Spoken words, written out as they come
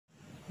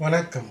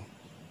வணக்கம்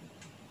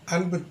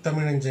அன்பு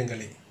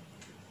தமிழஞ்சங்களே.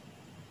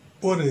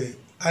 ஒரு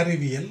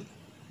அறிவியல்,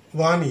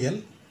 வானியல்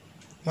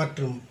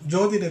மற்றும்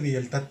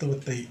ஜோதிடவியல்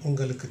தத்துவத்தை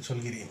உங்களுக்கு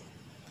சொல்கிறேன்.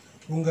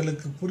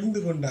 உங்களுக்கு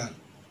புரிந்து கொண்டால்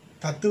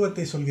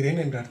தத்துவத்தை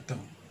சொல்கிறேன் என்று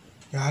அர்த்தம்.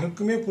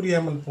 யாருக்குமே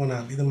புரியாமல்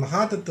போனால் இது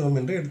மகா தத்துவம்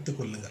என்று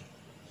எடுத்துக்கொள்ளுங்கள்.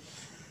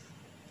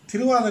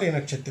 திருவாதிரை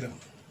நட்சத்திரம்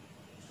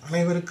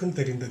அனைவருக்கும்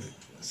தெரிந்தது.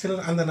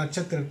 சிலர் அந்த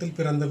நட்சத்திரத்தில்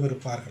பிறந்தும்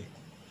இருப்பார்கள்.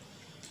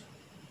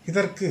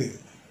 இதற்கு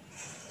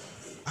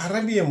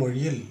அரபிய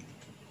மொழியில்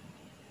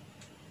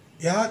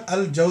யாத்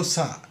அல்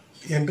ஜௌசா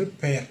என்று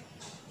பெயர்.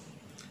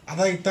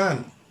 அதைத்தான்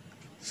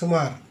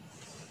சுமார்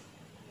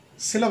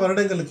சில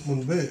வருடங்களுக்கு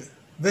முன்பு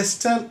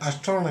வெஸ்டர்ன்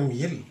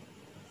அஸ்ட்ரானமியில்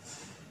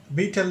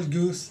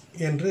betelguese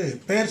என்று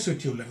பெயர்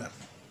சூட்டியுள்ளனர்.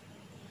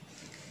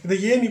 இதை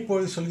ஏன்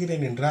இப்பொழுது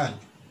சொல்கிறேன் என்றால்,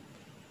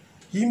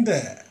 இந்த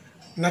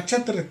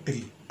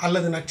நட்சத்திரத்தில்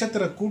அல்லது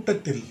நட்சத்திர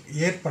கூட்டத்தில்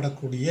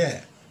ஏற்படக்கூடிய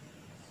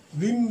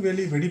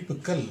விண்வெளி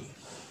வெடிப்புகள்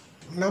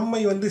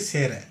நம்மை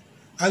சேர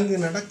அங்கு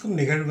நடக்கும்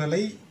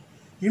நிகழ்வுகளை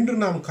இன்று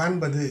நாம்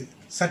காண்பது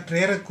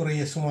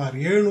சற்றேறக்குறைய சுமார்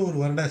 700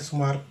 வருட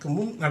சுமாருக்கு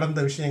முன் நடந்த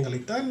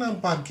விஷயங்களைத்தான் நாம்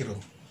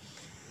பார்க்கிறோம்.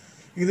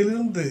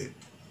 இதிலிருந்து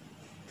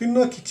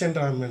பின்னோக்கி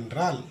சென்றோம்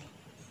என்றால்,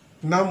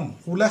 நம்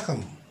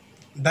உலகம்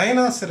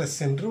டைனாசரஸ்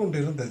என்று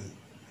ஒன்று இருந்தது.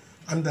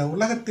 அந்த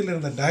உலகத்தில்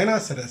இருந்த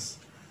டைனாசரஸ்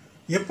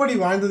எப்படி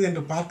வாழ்ந்தது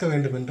என்று பார்க்க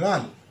வேண்டும்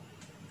என்றால்,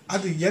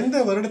 அது எந்த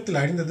வருடத்தில்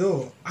அழிந்ததோ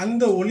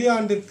அந்த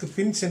ஒளியாண்டிற்கு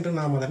பின் சென்று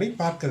நாம் அதனை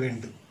பார்க்க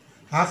வேண்டும்.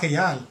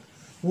 ஆகையால்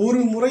ஒரு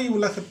முறை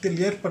உலகத்தில்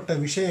ஏற்பட்ட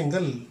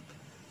விஷயங்கள்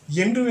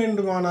என்று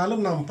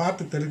வேண்டுமானாலும் நாம்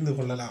பார்த்து தெரிந்து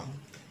கொள்ளலாம்.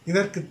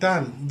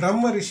 இதற்குத்தான்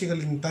பிரம்ம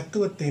ரிஷிகளின்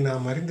தத்துவத்தை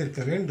நாம்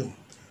அறிந்திருக்க வேண்டும்.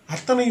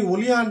 அத்தனை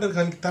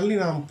ஒளியாண்டுகள் தள்ளி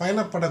நாம்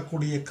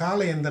பயணப்படக்கூடிய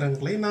கால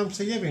எந்திரங்களை நாம்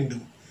செய்ய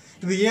வேண்டும்.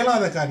 இது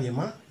இயலாத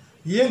காரியமா?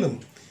 இயலும்.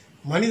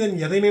 மனிதன்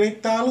எதை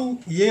நினைத்தாலும்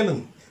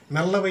இயலும்.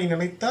 நல்லவை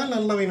நினைத்தால்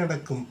நல்லவை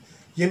நடக்கும்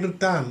என்று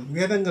தான்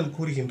வேதங்கள்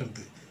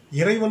கூறுகின்றது.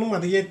 இறைவனும்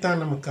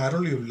அதையேத்தான் நமக்கு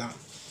அருளியுள்ளான்.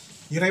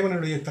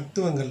 இறைவனுடைய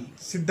தத்துவங்கள்,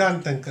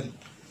 சித்தாந்தங்கள்,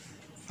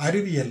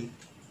 அறிவியல்,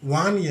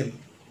 வானியல்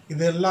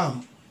இதெல்லாம்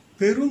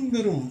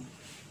பெரும்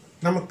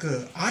நமக்கு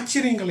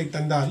ஆச்சரியங்களை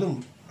தந்தாலும்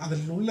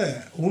அதில் உள்ள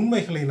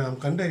உண்மைகளை நாம்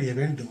கண்டறிய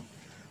வேண்டும்.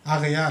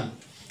 ஆகையால்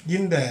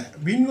இந்த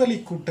விண்வெளி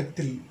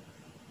கூட்டத்தில்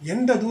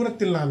எந்த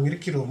தூரத்தில் நாம்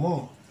இருக்கிறோமோ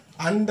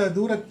அந்த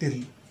தூரத்தில்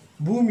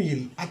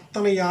பூமியில்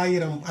அத்தனை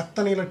ஆயிரம்,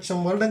 அத்தனை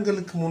லட்சம்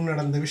வருடங்களுக்கு முன்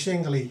நடந்த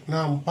விஷயங்களை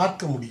நாம்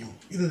பார்க்க முடியும்.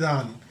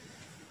 இதுதான்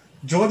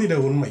ஜோதிட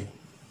உண்மை.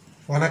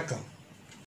 வணக்கம்.